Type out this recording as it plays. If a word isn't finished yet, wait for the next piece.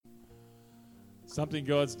Something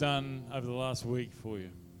God's done over the last week for you.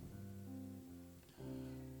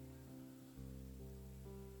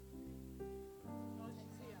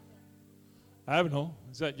 Avenel,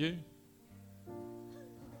 is that you?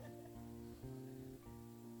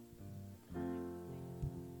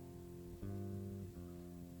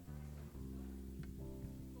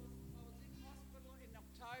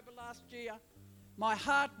 Last year, my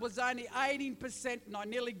heart was only 18% and I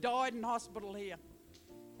nearly died in hospital here.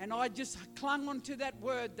 And I just clung on to that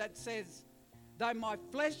word that says, though my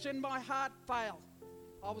flesh and my heart fail,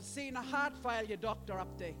 I was seeing a heart failure doctor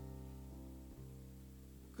up there.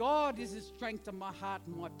 God is the strength of my heart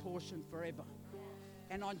and my portion forever.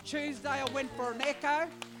 And on Tuesday I went for an echo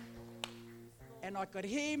and I could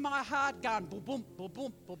hear my heart going boom, boom, boom,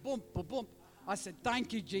 boom, boom, boom, boom, boom. I said,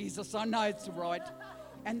 thank you, Jesus, I know it's right.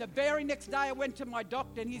 And the very next day I went to my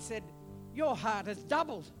doctor and he said, your heart has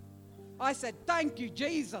doubled. I said, thank you,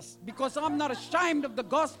 Jesus, because I'm not ashamed of the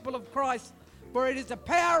gospel of Christ, for it is the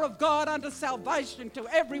power of God unto salvation to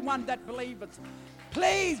everyone that believeth.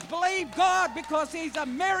 Please believe God, because he's a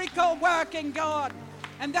miracle working God.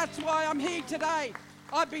 And that's why I'm here today.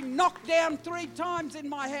 I've been knocked down 3 times in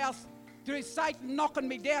my house through Satan knocking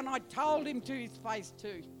me down. I told him to his face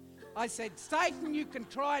too. I said, Satan, you can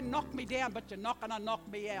try and knock me down, but you're not going to knock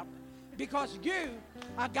me out, because you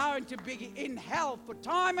are going to be in hell for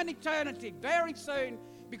time and eternity very soon,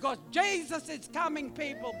 because Jesus is coming,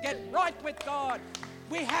 people. Get right with God.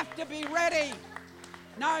 We have to be ready.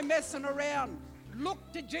 No messing around.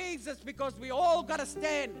 Look to Jesus, because we all got to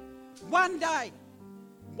stand one day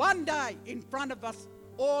in front of us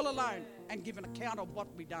all alone and give an account of what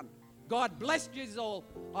we've done. God bless you all.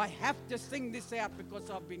 I have to sing this out because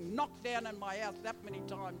I've been knocked down in my house that many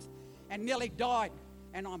times and nearly died.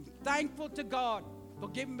 And I'm thankful to God for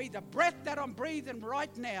giving me the breath that I'm breathing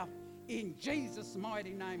right now. In Jesus'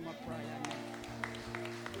 mighty name I pray. Amen.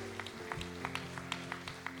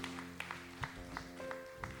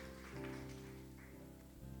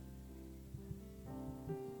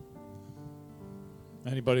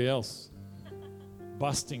 Anybody else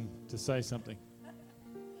busting to say something?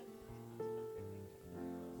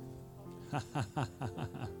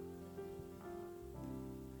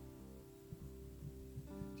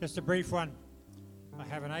 Just a brief one. I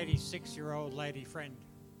have an 86-year-old lady friend.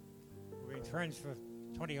 We've been friends for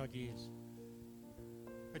 20-odd years.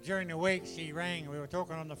 But during the week, she rang. We were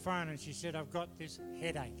talking on the phone, and she said, I've got this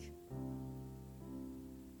headache.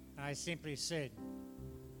 And I simply said,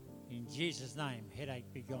 in Jesus' name,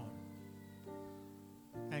 headache be gone.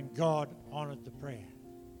 And God honoured the prayer.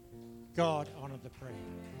 God honoured the prayer.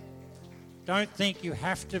 Don't think you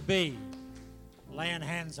have to be laying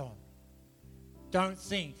hands on. Don't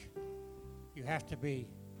think you have to be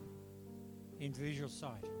in visual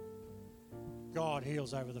sight. God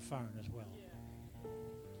heals over the phone as well.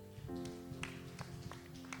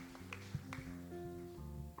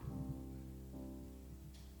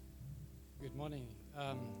 Good morning.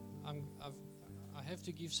 I have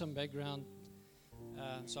to give some background,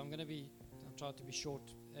 so I'll try to be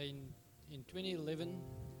short. In 2011,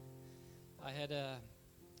 I had a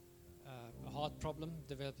heart problem,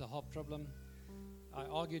 developed a heart problem. I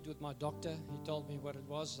argued with my doctor. He told me what it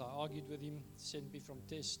was. I argued with him, sent me from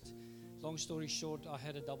test. Long story short, I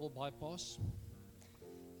had a double bypass.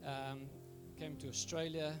 Came to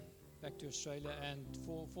Australia, back to Australia, and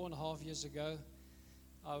 4.5 years ago,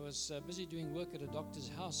 I was busy doing work at a doctor's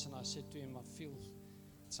house, and I said to him, I feel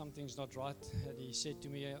something's not right. And he said to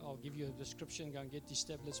me, I'll give you a prescription, go and get these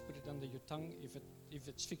tablets, put it under your tongue. If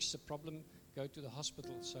it's fixed the problem, go to the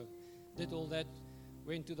hospital. So did all that,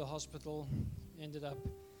 went to the hospital, ended up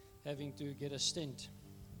having to get a stent.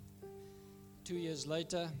 2 years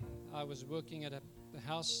later, I was working at a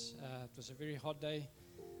house. It was a very hot day.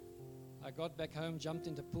 I got back home, jumped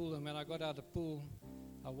in the pool, and when I got out of the pool,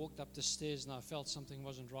 I walked up the stairs and I felt something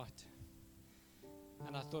wasn't right.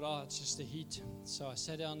 And I thought, it's just the heat. So I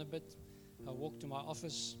sat down a bit. I walked to my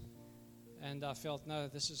office and I felt, no,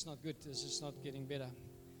 this is not good. This is not getting better.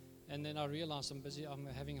 And then I realized I'm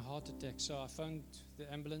having a heart attack. So I phoned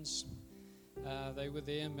the ambulance. They were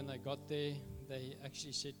there, and when they got there, they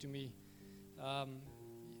actually said to me,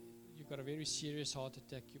 you've got a very serious heart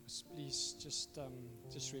attack. You must please just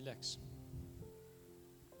relax.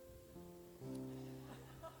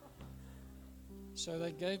 So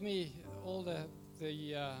they gave me all the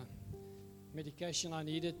medication I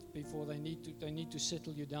needed before they need to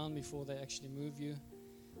settle you down before they actually move you.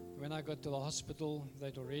 When I got to the hospital,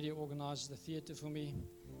 they'd already organized the theater for me.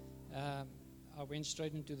 I went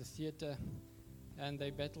straight into the theater, and they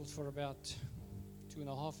battled for about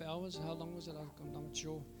 2.5 hours. How long was it? I'm not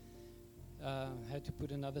sure. had to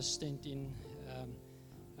put another stent in.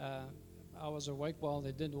 I was awake while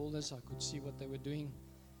they did all this. I could see what they were doing.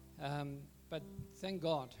 But thank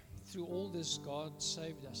God, through all this, God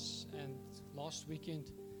saved us. And last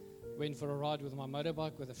weekend, went for a ride with my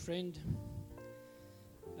motorbike with a friend.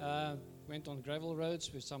 Went on gravel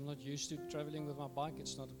roads, which I'm not used to traveling with my bike.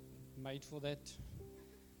 It's not made for that.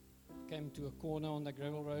 Came to a corner on the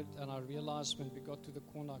gravel road, and I realized when we got to the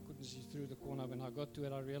corner, I couldn't see through the corner. When I got to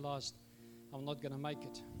it, I realized I'm not going to make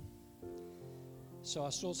it. So I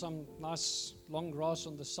saw some nice long grass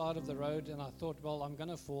on the side of the road, and I thought, well, I'm going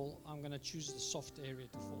to fall. I'm going to choose the soft area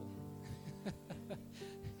to fall.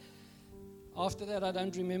 After that, I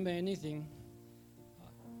don't remember anything.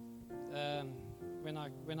 When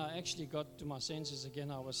I actually got to my senses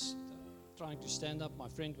again, I was trying to stand up. My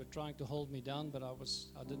friend was trying to hold me down, but I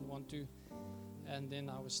didn't want to. And then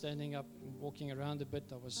I was standing up and walking around a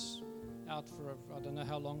bit. I was out for I don't know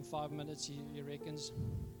how long, 5 minutes, he reckons.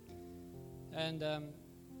 And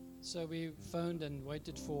so we phoned and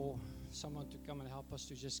waited for someone to come and help us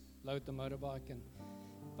to just load the motorbike.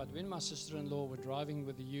 But when my sister-in-law were driving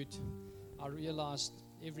with the ute, I realized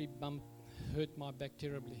every bump hurt my back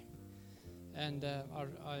terribly. And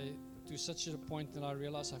I to such a point that I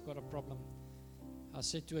realized I've got a problem. I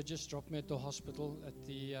said to her, just drop me at the hospital at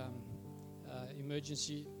the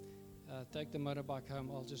emergency, take the motorbike home,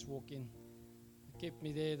 I'll just walk in. They kept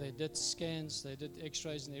me there. They did scans, they did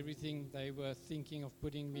x-rays and everything. They were thinking of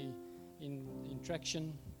putting me in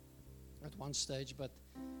traction at one stage, but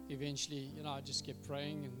eventually, I just kept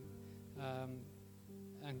praying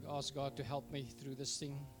and asked God to help me through this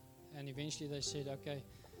thing. And eventually they said, okay,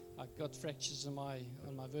 I got fractures on my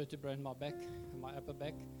vertebrae in my back, in my upper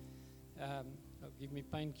back. They'll give me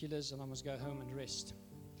painkillers and I must go home and rest.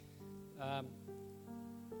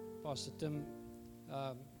 Pastor Tim,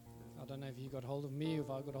 I don't know if he got hold of me or if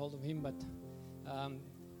I got hold of him, but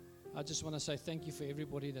I just want to say thank you for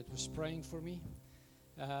everybody that was praying for me.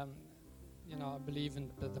 I believe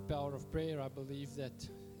in the power of prayer. I believe that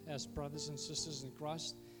as brothers and sisters in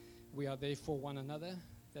Christ, we are there for one another.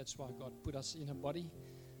 That's why God put us in a body,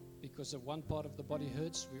 because if one part of the body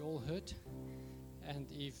hurts, we all hurt. And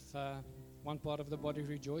if one part of the body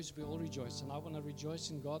rejoices, we all rejoice. And I want to rejoice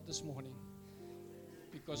in God this morning,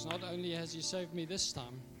 because not only has He saved me this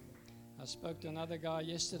time, I spoke to another guy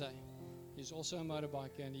yesterday. He's also a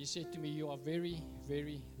motorbiker, and he said to me, you are very,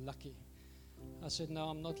 very lucky. I said, no,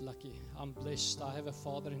 I'm not lucky. I'm blessed. I have a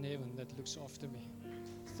Father in heaven that looks after me.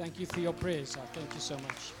 Thank you for your prayers. I thank you so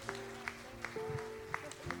much.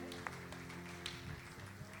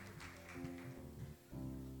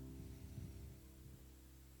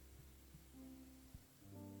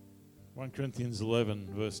 (1 Corinthians 11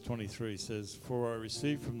 verse 23 says, for I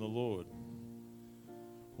received from the Lord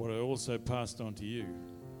what I also passed on to you.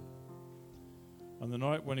 On the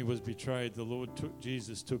night when He was betrayed, the Lord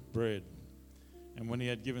Jesus took bread, and when He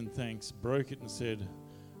had given thanks, broke it and said,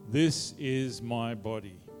 this is my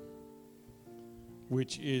body,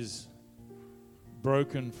 which is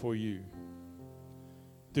broken for you.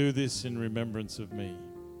 Do this in remembrance of me.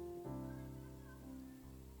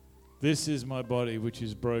 This is my body, which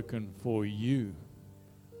is broken for you.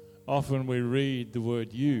 Often we read the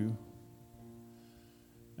word you,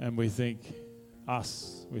 and we think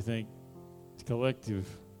us, we think it's collective.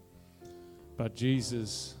 But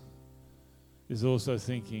Jesus is also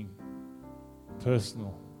thinking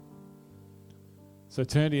personal. So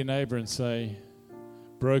turn to your neighbor and say,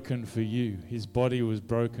 broken for you. His body was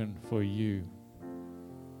broken for you.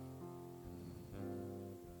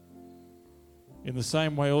 In the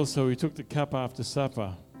same way also He took the cup after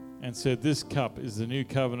supper and said, this cup is the new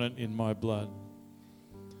covenant in my blood.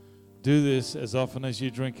 Do this as often as you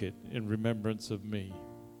drink it in remembrance of me.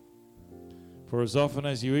 For as often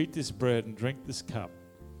as you eat this bread and drink this cup,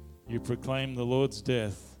 you proclaim the Lord's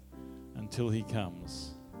death until He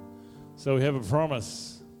comes. So we have a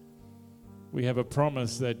promise. We have a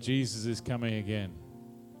promise that Jesus is coming again.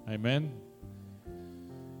 Amen?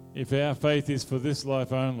 If our faith is for this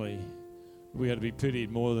life only, we are to be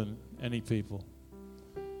pitied more than any people.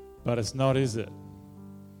 But it's not, is it?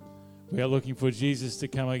 We are looking for Jesus to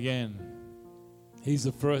come again. He's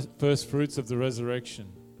the first fruits of the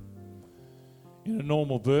resurrection. In a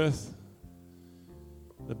normal birth,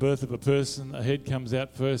 the birth of a person, a head comes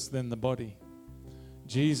out first, then the body.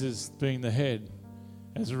 Jesus, being the head,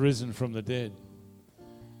 has risen from the dead.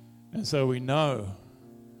 And so we know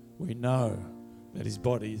that His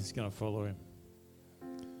body is going to follow Him.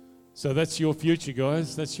 So that's your future,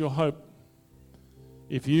 guys. That's your hope.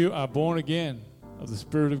 If you are born again of the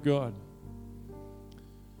Spirit of God,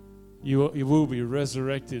 you will be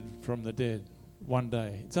resurrected from the dead one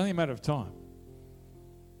day. It's only a matter of time.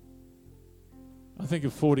 I think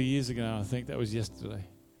of 40 years ago, I think that was yesterday.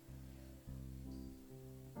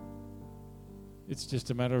 It's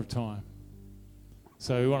just a matter of time.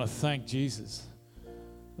 So we want to thank Jesus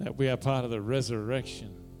that we are part of the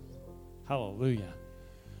resurrection. Hallelujah.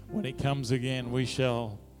 When he comes again, we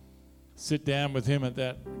shall sit down with him at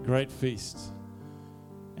that great feast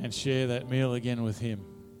and share that meal again with him.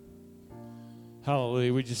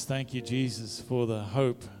 Hallelujah. We just thank you, Jesus, for the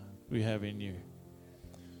hope we have in you.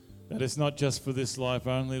 That it's not just for this life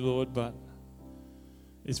only, Lord, but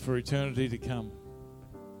it's for eternity to come.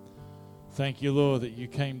 Thank you, Lord, that you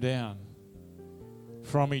came down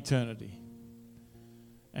from eternity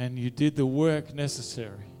and you did the work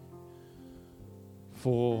necessary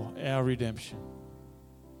for our redemption.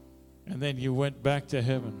 And then you went back to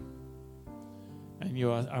heaven and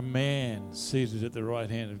you are a man seated at the right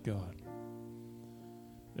hand of God.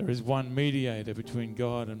 There is one mediator between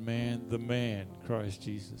God and man, the man, Christ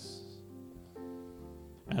Jesus.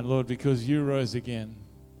 And Lord, because you rose again,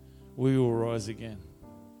 we will rise again.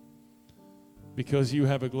 Because you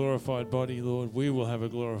have a glorified body, Lord, we will have a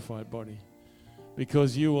glorified body.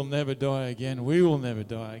 Because you will never die again, we will never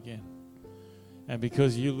die again. And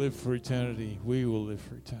because you live for eternity, we will live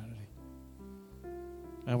for eternity.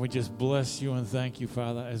 And we just bless you and thank you,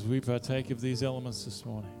 Father, as we partake of these elements this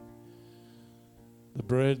morning. The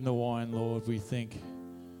bread and the wine, Lord, we think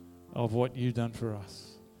of what you've done for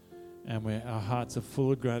us. And our hearts are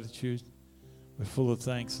full of gratitude. We're full of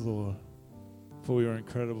thanks, Lord, for your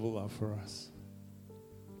incredible love for us.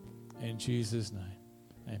 In Jesus' name,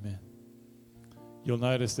 amen. You'll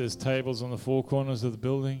notice there's tables on the four corners of the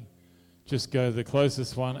building. Just go to the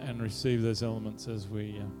closest one and receive those elements as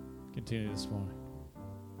we continue this morning.